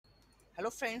Hello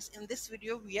friends, in this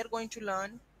video we are going to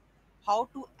learn how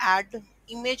to add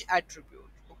image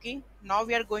attribute. Okay, now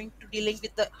we are going to dealing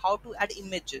with the how to add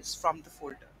images from the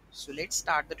folder. So let's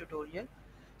start the tutorial.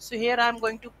 So here I am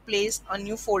going to place a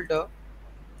new folder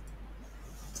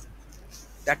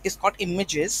that is called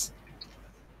images,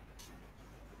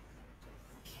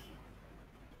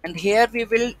 and here we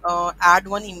will add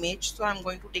one image. So I'm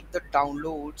going to take the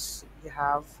downloads. We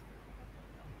have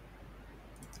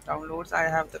downloads. I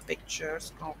have the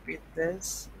pictures. Copy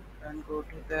this and go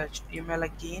to the HTML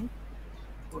again.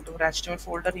 Go to our HTML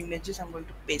folder images. I'm going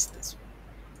to paste this.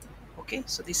 Okay,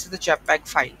 so this is the JPEG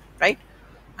file, right?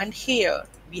 And here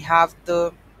we have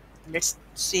the, let's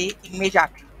say, image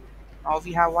attribute. Now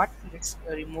we have what? Let's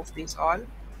remove this all.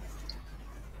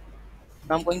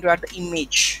 Now I'm going to add the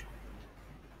image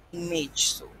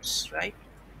source, right?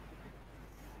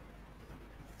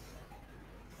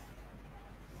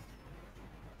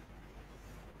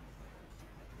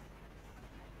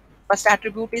 First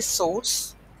attribute is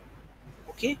source.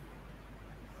 Okay,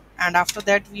 and after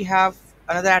that we have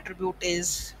another attribute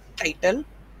is title.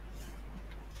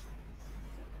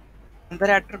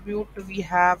 Another attribute we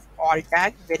have alt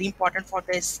tag, very important for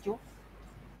the SEO.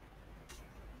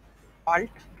 Alt.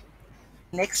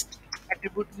 Next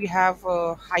attribute we have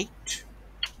height.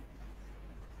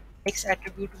 Next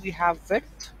attribute we have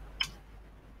width.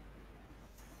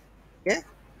 Yeah,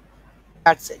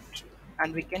 that's it,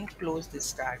 and we can close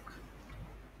this tag.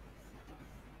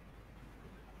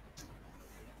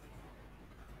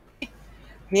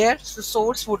 Here the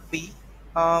source would be,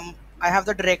 I have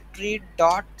the directory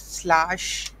dot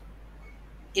slash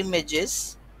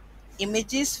images.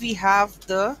 Images, we have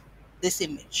the this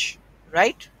image,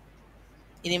 right?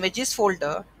 In images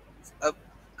folder, uh,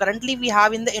 currently we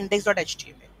have in the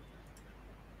index.html.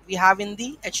 We have in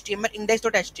the HTML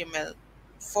index.html.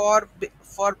 For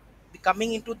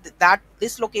becoming into that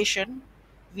this location,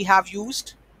 we have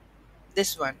used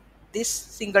this one, this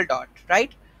single dot,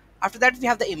 right? After that we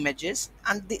have the images,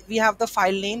 and we have the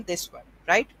file name, this one,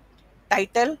 right?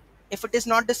 Title, if it is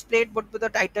not displayed, what would be the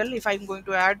title? If I'm going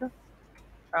to add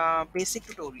basic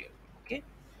tutorial, okay,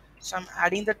 so I'm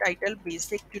adding the title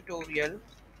basic tutorial.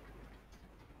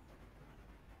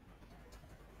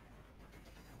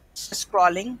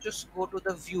 Scrolling, just go to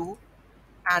the view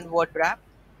and word wrap.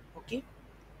 Okay,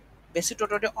 basic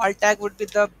tutorial. Alt tag would be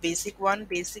the basic one,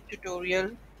 basic tutorial,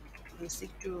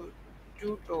 basic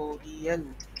tutorial.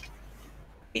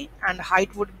 Okay, and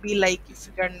height would be like, if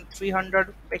you can,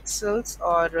 300 pixels,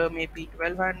 or maybe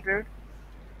 1200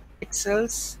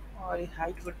 pixels, or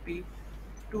height would be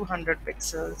 200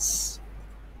 pixels.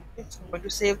 Okay, so I'm going to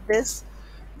save this,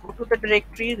 go to the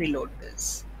directory, reload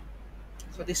this.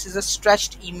 So this is a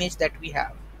stretched image that we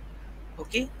have.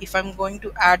 Okay, if I'm going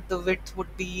to add, the width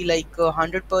would be like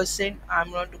 100%.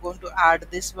 I'm not going to add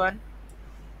this one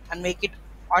and make it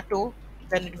auto,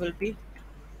 then it will be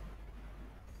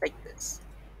like this,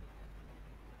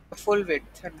 the full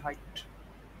width and height,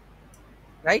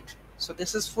 right? So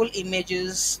this is full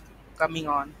images coming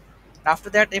on. After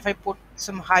that, if I put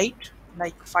some height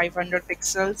like 500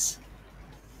 pixels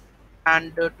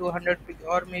and 200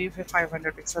 or maybe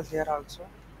 500 pixels here also,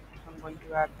 I'm going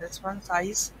to add this one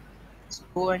size. So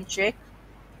go and check.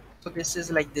 So this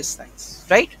is like this size,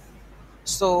 right?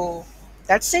 So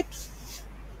that's it.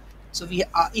 So we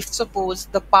if suppose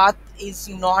the path is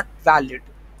not valid,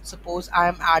 suppose I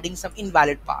am adding some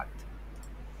invalid path,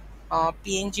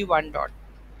 png1 dot,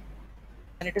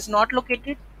 and it is not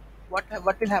located, what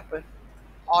will happen?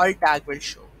 Alt tag will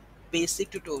show,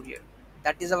 basic tutorial,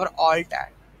 that is our alt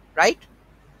tag, right?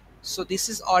 So this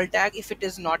is alt tag if it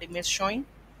is not image showing.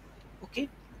 Okay,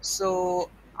 so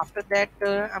after that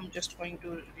I'm just going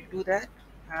to redo that,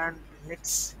 and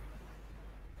let's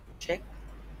check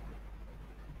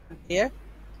here.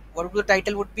 What would the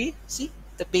title would be? See,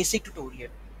 the basic tutorial.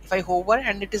 If I hover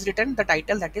and it is written the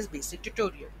title, that is basic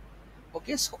tutorial.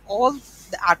 Okay, so all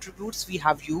the attributes we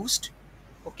have used.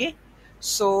 Okay,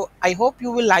 so I hope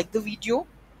you will like the video,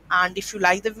 and if you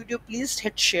like the video, please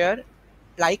hit share,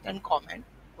 like and comment.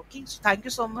 Okay, so thank you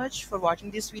so much for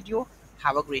watching this video.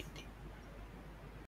 Have a great day.